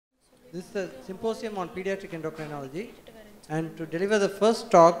This is a symposium on pediatric endocrinology, and to deliver the first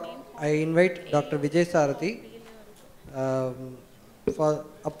talk, I invite Dr. Vijay Sarathi for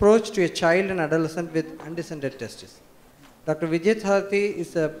approach to a child and adolescent with undescended testes. Dr. Vijay Sarathi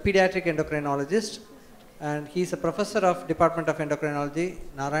is a pediatric endocrinologist, and he is a professor of Department of Endocrinology,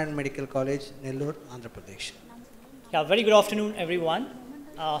 Narayan Medical College, Nellore, Andhra Pradesh. Yeah, very good afternoon, everyone.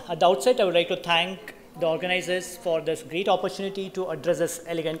 At the outset, I would like to thank the organizers for this great opportunity to address this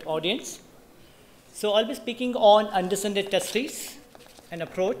elegant audience. So I'll be speaking on undescended testes, an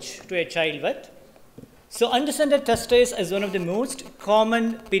approach to a child with. So undescended testes is one of the most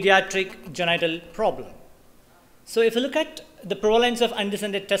common pediatric genital problem. So if you look at the prevalence of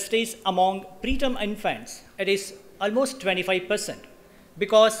undescended testes among preterm infants, it is almost 25%,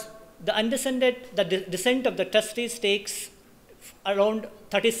 because the descent of the testes takes around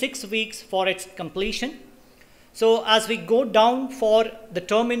 36 weeks for its completion. So as we go down for the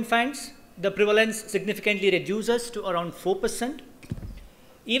term infants, the prevalence significantly reduces to around 4%.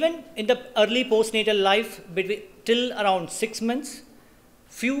 Even in the early postnatal life, till around 6 months,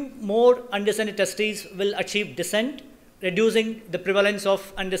 few more undescended testes will achieve descent, reducing the prevalence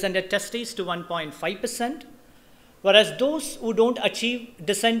of undescended testes to 1.5%. Whereas those who don't achieve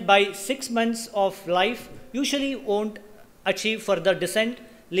descent by 6 months of life usually won't achieve further descent,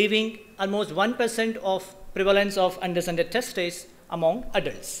 leaving almost 1% of prevalence of undescended testes among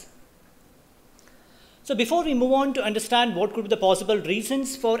adults. So before we move on to understand what could be the possible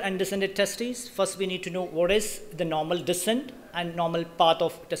reasons for undescended testes, first we need to know what is the normal descent and normal path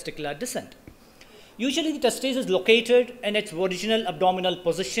of testicular descent. Usually the testis is located in its original abdominal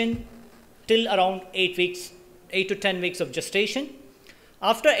position till around 8 to 10 weeks of gestation.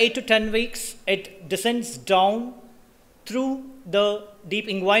 After 8 to 10 weeks, it descends down through the deep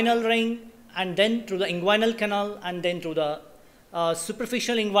inguinal ring, and then through the inguinal canal, and then through the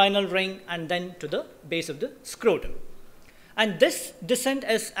superficial inguinal ring, and then to the base of the scrotum. And this descent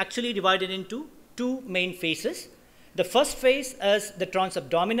is actually divided into two main phases. The first phase is the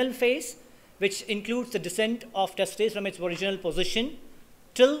transabdominal phase, which includes the descent of testes from its original position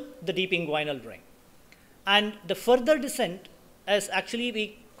till the deep inguinal ring. And the further descent is actually,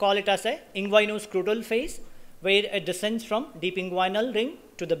 we call it as a inguinoscrotal phase, where it descends from deep inguinal ring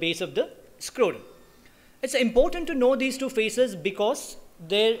to the base of the scrotum. It's important to know these two phases because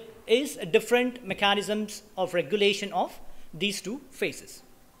there is different mechanisms of regulation of these two phases.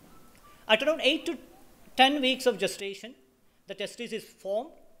 At around 8 to 10 weeks of gestation, the testis is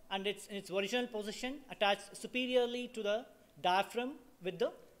formed and it's in its original position attached superiorly to the diaphragm with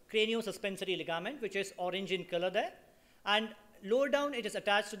the craniosuspensory ligament, which is orange in color there, and lower down it is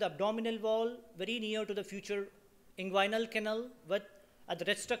attached to the abdominal wall very near to the future inguinal canal with at the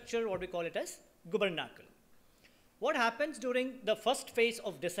red structure what we call it as gubernacle. What happens during the first phase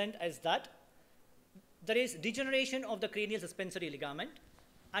of descent is that there is degeneration of the craniosuspensory ligament,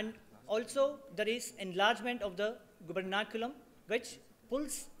 and also there is enlargement of the gubernaculum, which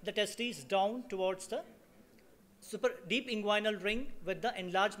pulls the testes down towards the deep inguinal ring with the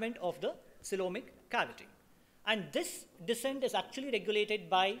enlargement of the coelomic cavity. And this descent is actually regulated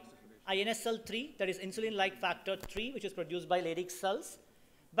by INSL3, that is insulin-like factor 3, which is produced by Leydig cells.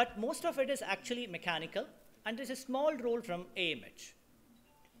 But most of it is actually mechanical, and there is a small role from AMH.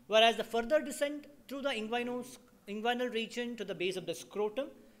 Whereas the further descent through the inguinal region to the base of the scrotum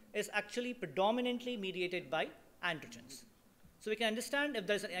is actually predominantly mediated by androgens. So we can understand if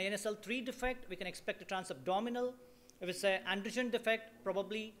there is an INSL3 defect, we can expect a transabdominal. If it's an androgen defect,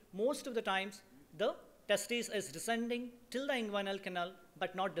 probably most of the times the testis is descending till the inguinal canal,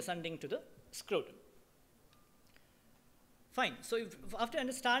 but not descending to the scrotum. Fine. So after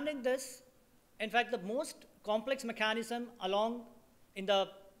understanding this, in fact, the most complex mechanism along in the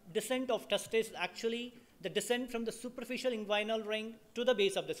descent of testis is actually the descent from the superficial inguinal ring to the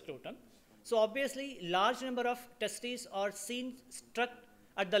base of the scrotum. So obviously, large number of testes are seen struck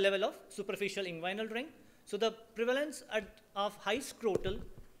at the level of superficial inguinal ring. So the prevalence of high scrotal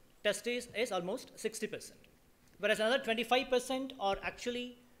testes is almost 60%. Whereas another 25% are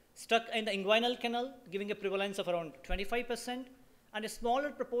actually stuck in the inguinal canal, giving a prevalence of around 25%, and a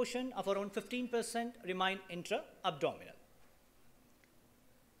smaller proportion of around 15% remain intra-abdominal.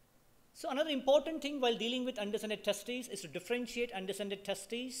 So another important thing while dealing with undescended testes is to differentiate undescended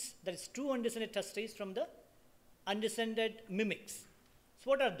testes, that is true undescended testes, from the undescended mimics. So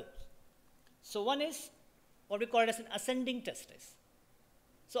what are those? So one is what we call it as an ascending testis.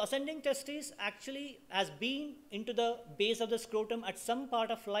 So ascending testis actually has been into the base of the scrotum at some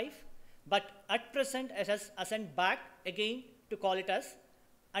part of life, but at present it has ascended back again to call it as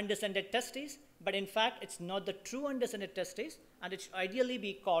undescended testes, but in fact, it's not the true undescended testis, and it should ideally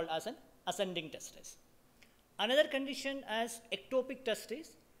be called as an ascending testis. Another condition is ectopic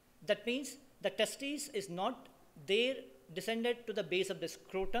testis. That means the testis is not there descended to the base of the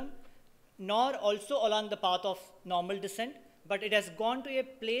scrotum, nor also along the path of normal descent, but it has gone to a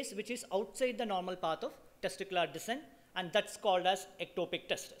place which is outside the normal path of testicular descent, and that's called as ectopic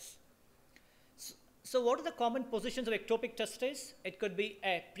testis. So what are the common positions of ectopic testis? It could be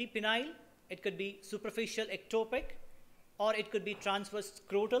a prepenile, it could be superficial ectopic, or it could be transverse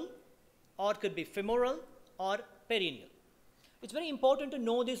scrotal, or it could be femoral or perineal. It's very important to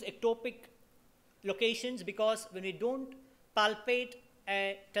know these ectopic locations, because when we don't palpate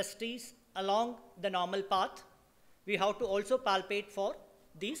a testis along the normal path, we have to also palpate for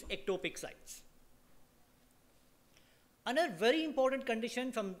these ectopic sites. Another very important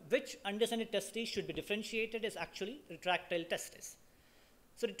condition from which undescended testis should be differentiated is actually retractile testis.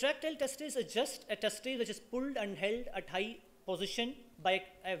 So retractile testis is just a testis which is pulled and held at high position by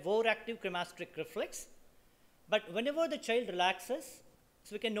a overactive cremasteric reflex. But whenever the child relaxes,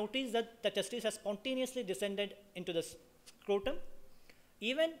 so we can notice that the testis has spontaneously descended into the scrotum.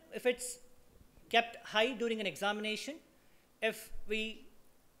 Even if it's kept high during an examination, if we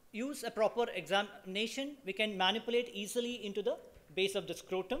use a proper examination, we can manipulate easily into the base of the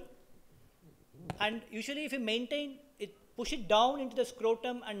scrotum. And usually if we maintain it, push it down into the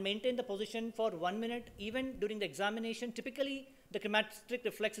scrotum and maintain the position for 1 minute, even during the examination, typically the cremasteric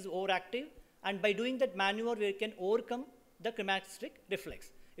reflex is overactive, and by doing that maneuver, we can overcome the cremasteric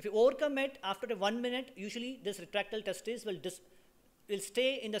reflex. If you overcome it after 1 minute, usually this retractile testis will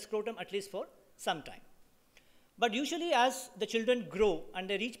stay in the scrotum at least for some time. But usually as the children grow and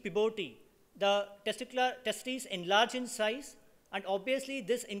they reach puberty, the testicular testes enlarge in size, and obviously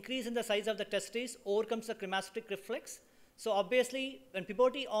this increase in the size of the testes overcomes the cremasteric reflex. So obviously when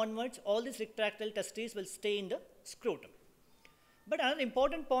puberty onwards, all these retractile testes will stay in the scrotum. But another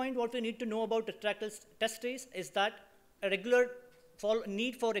important point what we need to know about retractile testes is that a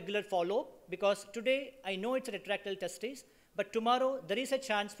need for regular follow-up, because today I know it's a retractile testis, but tomorrow there is a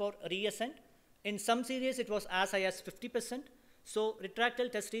chance for reascent. In some series it was as high as 50%. So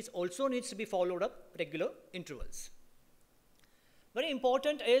retractile testis also needs to be followed up regular intervals. Very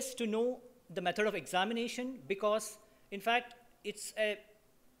important is to know the method of examination, because in fact it's a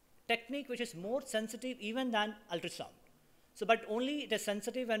technique which is more sensitive even than ultrasound. So but only it is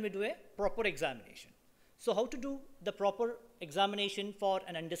sensitive when we do a proper examination. So how to do the proper examination for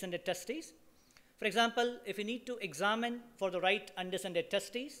an undescended testis? For example, if we need to examine for the right undescended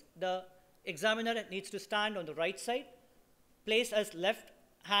testis, the examiner needs to stand on the right side, place his left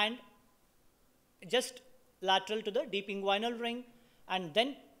hand just lateral to the deep inguinal ring, and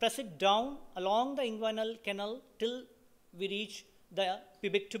then press it down along the inguinal canal till we reach the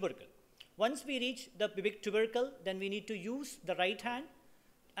pubic tubercle. Once we reach the pubic tubercle, then we need to use the right hand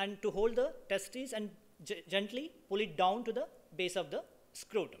and to hold the testes and gently pull it down to the base of the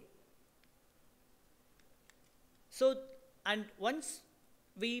scrotum. So, and once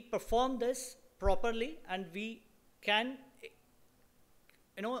we perform this properly, and we can,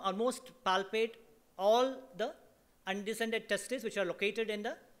 almost palpate all the undescended testes which are located in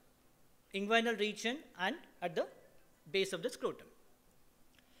the inguinal region and at the base of the scrotum.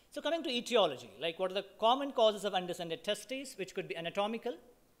 So coming to etiology, like what are the common causes of undescended testes, which could be anatomical,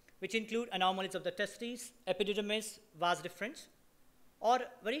 which include anomalies of the testes, epididymis, vas deferens, or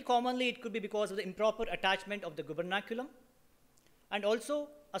very commonly it could be because of the improper attachment of the gubernaculum, and also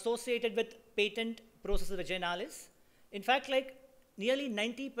associated with patent processus vaginalis. In fact, like nearly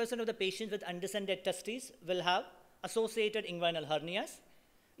 90% of the patients with undescended testes will have associated inguinal hernias.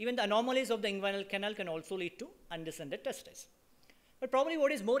 Even the anomalies of the inguinal canal can also lead to undescended testes. But probably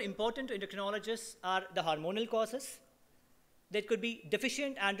what is more important to endocrinologists are the hormonal causes. There could be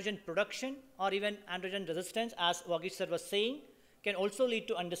deficient androgen production or even androgen resistance, as Vagish sir was saying, can also lead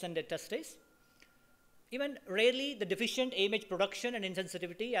to undescended testes. Even rarely the deficient AMH production and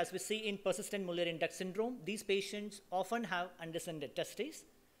insensitivity, as we see in persistent Mullerian duct syndrome, these patients often have undescended testes.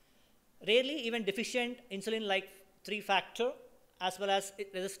 Rarely even deficient insulin-like 3 factor as well as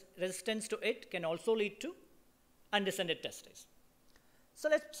resistance to it can also lead to undescended testes. So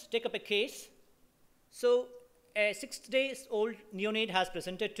let's take up a case. So a 6 days old neonate has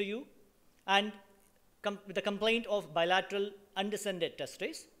presented to you and with a complaint of bilateral undescended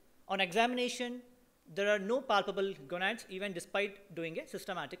testes. On examination, there are no palpable gonads even despite doing a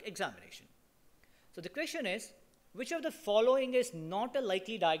systematic examination. So the question is, which of the following is not a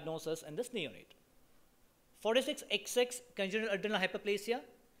likely diagnosis in this neonate? 46XX congenital adrenal hyperplasia,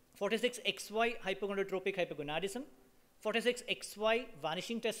 46XY hypogonadotropic hypogonadism, 46XY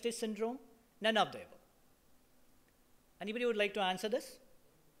vanishing testis syndrome, None of the above. Anybody would like to answer this?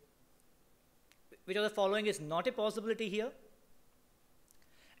 Which of the following is not a possibility here?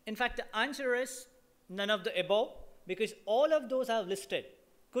 In fact, the answer is none of the above, because all of those I have listed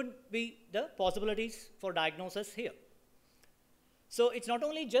could be the possibilities for diagnosis here. So it's not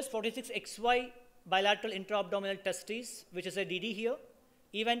only just 46XY bilateral intra-abdominal testes, which is a DD here,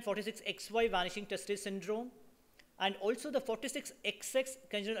 even 46XY vanishing testes syndrome, and also the 46XX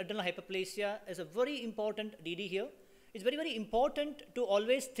congenital adrenal hyperplasia is a very important DD here. It's very, very important to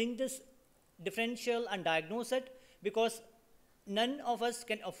always think this differential and diagnose it, because none of us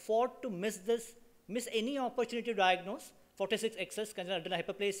can afford to miss any opportunity to diagnose 46XS congenital adrenal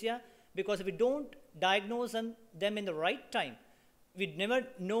hyperplasia, because if we don't diagnose them in the right time, we never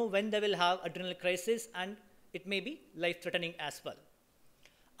know when they will have adrenal crisis, and it may be life-threatening as well.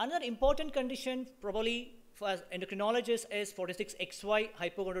 Another important condition probably for endocrinologists is 46XY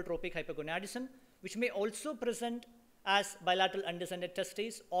hypogonadotropic hypogonadism, which may also present as bilateral undescended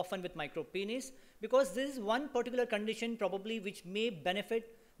testes, often with micropenis, because this is one particular condition probably which may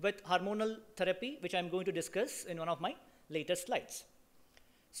benefit with hormonal therapy, which I am going to discuss in one of my later slides.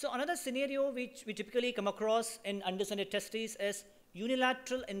 So another scenario which we typically come across in undescended testes is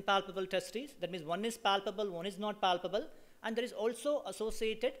unilateral impalpable testes. That means one is palpable, one is not palpable, and there is also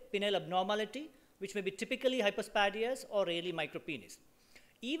associated penile abnormality, which may be typically hypospadias or rarely micropenis.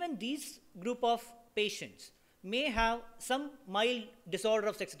 Even these group of patients may have some mild disorder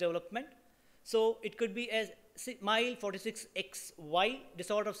of sex development. So it could be a mild 46XY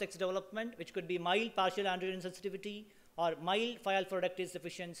disorder of sex development, which could be mild partial androgen sensitivity, or mild 5-alpha reductase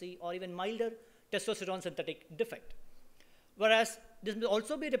deficiency, or even milder testosterone synthetic defect. Whereas this will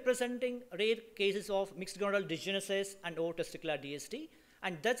also be representing rare cases of mixed gonadal dysgenesis and over-testicular DST,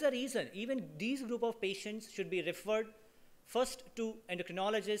 and that's the reason even these group of patients should be referred first to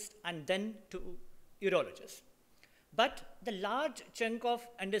endocrinologists and then to urologists. But the large chunk of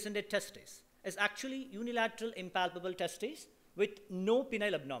undescended testes is actually unilateral impalpable testes with no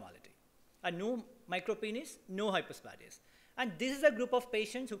penile abnormality, and no micropenis, no hypospadias. And this is a group of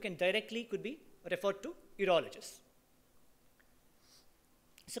patients who could be referred to urologists.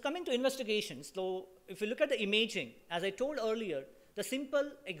 So coming to investigations, so if you look at the imaging, as I told earlier, the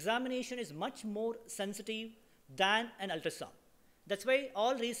simple examination is much more sensitive than an ultrasound. That's why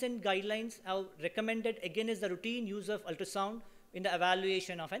all recent guidelines have recommended against the routine use of ultrasound in the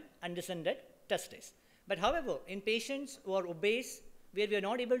evaluation of an undescended testis. But however, in patients who are obese, where we are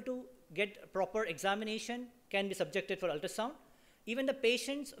not able to get proper examination, can be subjected for ultrasound. Even the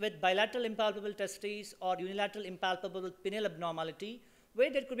patients with bilateral impalpable testes or unilateral impalpable penile abnormality,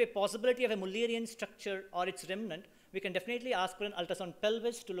 where there could be a possibility of a Mullerian structure or its remnant, we can definitely ask for an ultrasound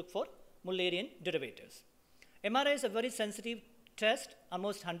pelvis to look for Mullerian derivatives. MRI is a very sensitive test,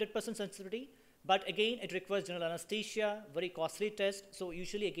 almost 100% sensitivity, but again it requires general anesthesia, very costly test, so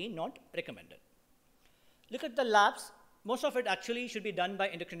usually again not recommended. Look at the labs. Most of it actually should be done by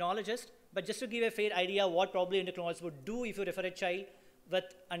endocrinologists, but just to give a fair idea what probably endocrinologists would do if you refer a child with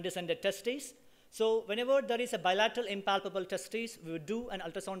undescended testes. So whenever there is a bilateral impalpable testes, we would do an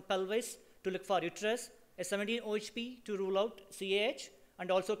ultrasound pelvis to look for uterus, a 17 OHP to rule out CAH,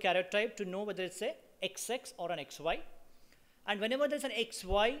 and also karyotype to know whether it's a XX or an XY. And whenever there's an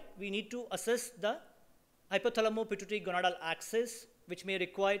XY, we need to assess the hypothalamo-pituitary gonadal axis, which may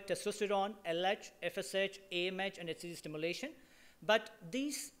require testosterone, LH, FSH, AMH, and HCG stimulation. But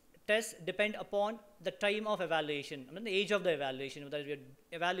these tests depend upon the time of evaluation, the age of the evaluation, whether we are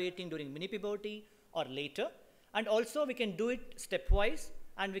evaluating during mini-puberty or later. And also we can do it stepwise,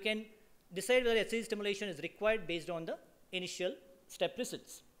 and we can decide whether HCG stimulation is required based on the initial step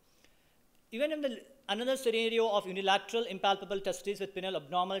results. Even in another scenario of unilateral impalpable testes with penile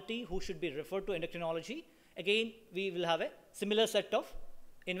abnormality, who should be referred to endocrinology, again we will have a similar set of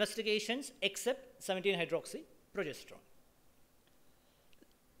investigations except 17-hydroxyprogesterone.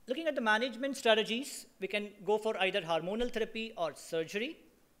 Looking at the management strategies, we can go for either hormonal therapy or surgery.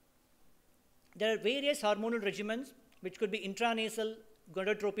 There are various hormonal regimens which could be intranasal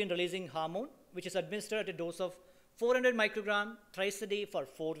gonadotropin releasing hormone, which is administered at a dose of 400 microgram thrice a day for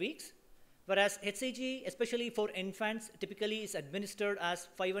 4 weeks. Whereas HCG, especially for infants, typically is administered as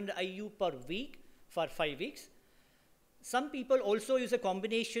 500 IU per week for 5 weeks. Some people also use a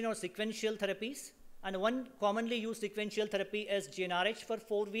combination of sequential therapies, and one commonly used sequential therapy is GnRH for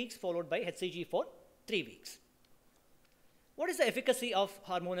 4 weeks followed by HCG for 3 weeks. What is the efficacy of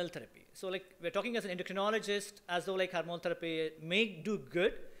hormonal therapy? So like we're talking as an endocrinologist as though like hormonal therapy may do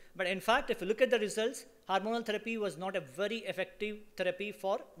good, but in fact if you look at the results, hormonal therapy was not a very effective therapy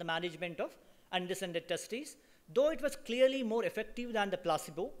for the management of undescended testes. Though it was clearly more effective than the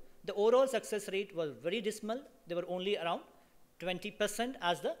placebo, the overall success rate was very dismal. They were only around 20%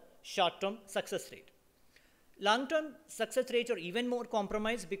 as the short-term success rate. Long-term success rates are even more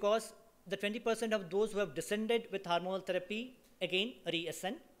compromised because the 20% of those who have descended with hormonal therapy again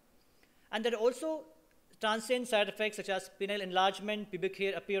reascend. And there are also transient side effects such as penile enlargement, pubic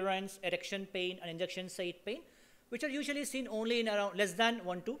hair appearance, erection pain, and injection site pain, which are usually seen only in around less than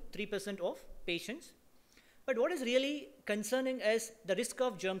 1 to 3% of patients. But what is really concerning is the risk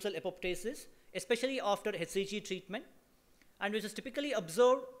of germ cell apoptosis, especially after HCG treatment, and which is typically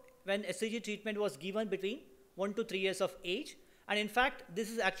observed when HCG treatment was given between 1 to 3 years of age. And in fact, this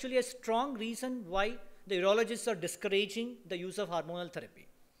is actually a strong reason why the urologists are discouraging the use of hormonal therapy.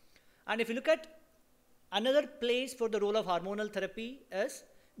 And if you look at another place for the role of hormonal therapy is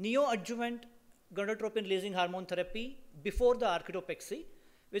neoadjuvant gonadotropin releasing hormone therapy before the archaeopexy,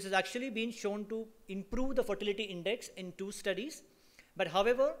 which has actually been shown to improve the fertility index in 2 studies. But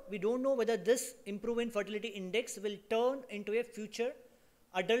however, we don't know whether this improvement in fertility index will turn into a future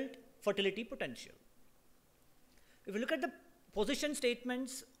adult fertility potential. If you look at the position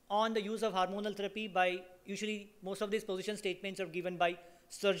statements on the use of hormonal therapy by, usually most of these position statements are given by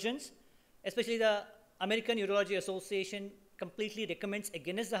surgeons, especially the American Urology Association completely recommends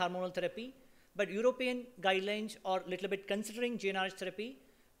against the hormonal therapy, but European guidelines are a little bit considering GnRH therapy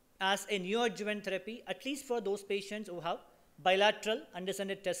as a neoadjuvant therapy, at least for those patients who have bilateral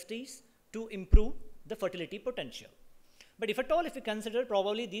undescended testes to improve the fertility potential. But if at all, if we consider,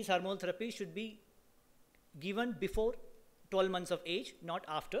 probably these hormonal therapies should be given before 12 months of age, not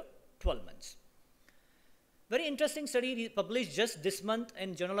after 12 months. Very interesting study published just this month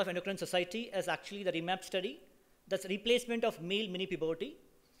in Journal of Endocrine Society is actually the REMAP study. That's replacement of male mini-puberty.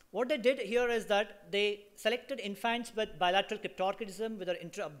 What they did here is that they selected infants with bilateral cryptorchidism, whether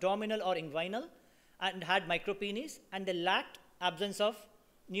intra-abdominal or inguinal, and had micropenis, and they lacked absence of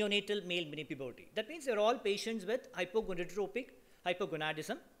neonatal male mini-puberty. That means they're all patients with hypogonadotropic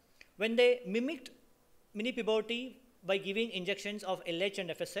hypogonadism. When they mimicked mini-puberty by giving injections of LH and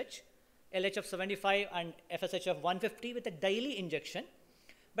FSH, LH of 75 and FSH of 150 with a daily injection,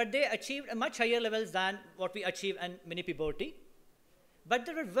 but they achieved a much higher levels than what we achieve in mini-puberty. But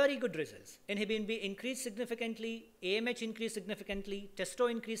there were very good results. Inhibin B increased significantly, AMH increased significantly, testo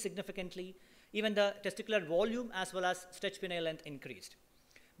increased significantly, even the testicular volume as well as stretch penile length increased.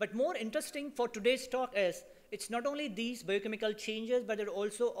 But more interesting for today's talk is, it's not only these biochemical changes, but there are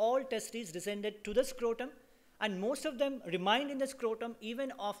also all testes descended to the scrotum, and most of them remained in the scrotum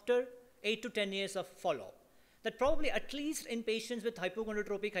even after 8 to 10 years of follow-up. That probably at least in patients with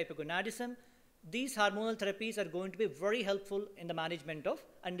hypogonadotropic hypogonadism, these hormonal therapies are going to be very helpful in the management of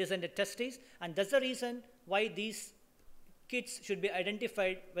undescended testes, and that's the reason why these kids should be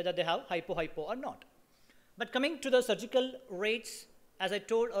identified whether they have hypo or not. But coming to the surgical rates, as I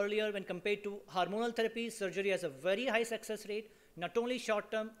told earlier, when compared to hormonal therapy, surgery has a very high success rate, not only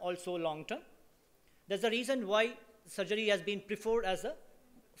short-term, also long-term. That's the reason why surgery has been preferred as a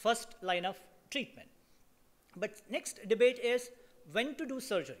first line of treatment. But next debate is when to do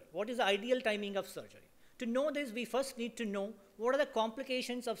surgery. What is the ideal timing of surgery? To know this, we first need to know what are the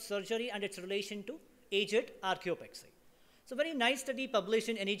complications of surgery and its relation to aged archaeopexy. So, a very nice study published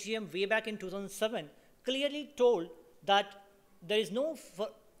in NEGM way back in 2007 clearly told that there is no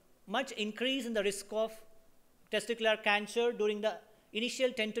much increase in the risk of testicular cancer during the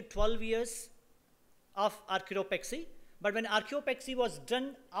initial 10 to 12 years of archaeopexy. But when archaeopexy was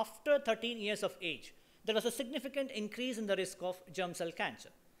done after 13 years of age, there was a significant increase in the risk of germ cell cancer.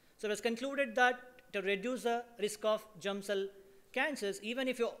 So it was concluded that to reduce the risk of germ cell cancers, even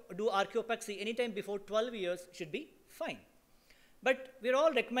if you do archaeopexy anytime before 12 years should be fine. But we're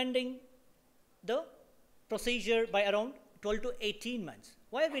all recommending the procedure by around 12 to 18 months.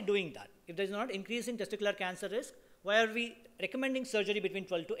 Why are we doing that? If there's not increase in testicular cancer risk, why are we recommending surgery between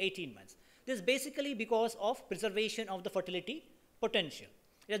 12 to 18 months? This is basically because of preservation of the fertility potential.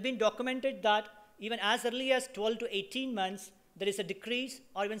 It has been documented that even as early as 12 to 18 months, there is a decrease,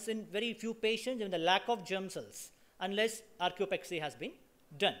 or even in very few patients, in the lack of germ cells, unless archaeopexy has been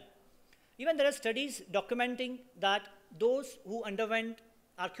done. Even there are studies documenting that those who underwent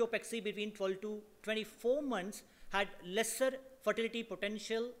archaeopexy between 12 to 24 months had lesser fertility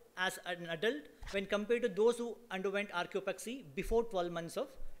potential as an adult when compared to those who underwent archaeopexy before 12 months of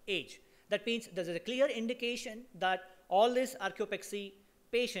age. That means there is a clear indication that all these archaeopexy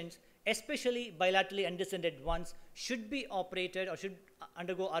patients, especially bilaterally undescended ones, should be operated or should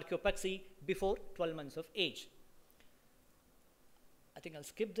undergo archaeopexy before 12 months of age. I think I'll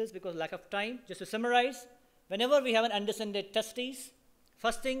skip this because of lack of time. Just to summarize, whenever we have an undescended testes,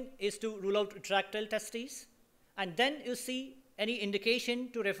 first thing is to rule out retractile testes, and then you see any indication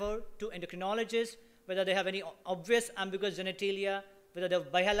to refer to endocrinologist, whether they have any obvious ambiguous genitalia, whether they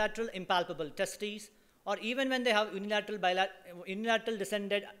have bilateral impalpable testes, or even when they have unilateral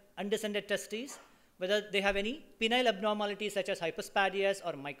descended, undescended testes, whether they have any penile abnormalities such as hypospadias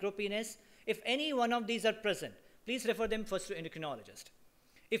or micropenis. If any one of these are present, please refer them first to endocrinologist.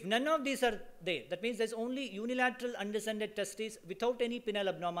 If none of these are there, that means there's only unilateral undescended testes without any penile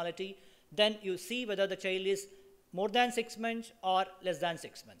abnormality, then you see whether the child is more than 6 months or less than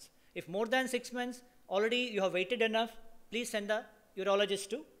 6 months. If more than 6 months, already you have waited enough, please send the urologist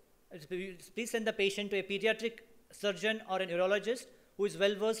to, please send the patient to a pediatric surgeon or a urologist who is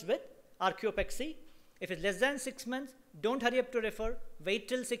well versed with archaeopexy. If it's less than 6 months, don't hurry up to refer, wait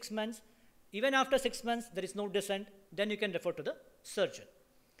till 6 months. Even after 6 months, there is no descent, then you can refer to the surgeon.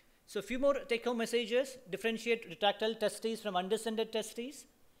 So a few more take-home messages: differentiate retractile testes from undescended testes.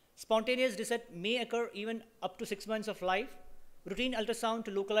 Spontaneous descent may occur even up to 6 months of life. Routine ultrasound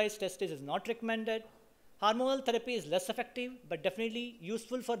to localize testes is not recommended. Hormonal therapy is less effective, but definitely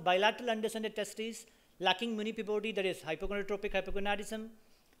useful for bilateral undescended testes lacking munipibody, that is hypogonadotropic hypogonadism.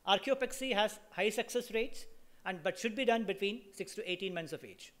 Archaeopexy has high success rates, but should be done between 6 to 18 months of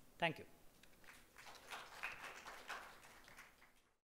age. Thank you.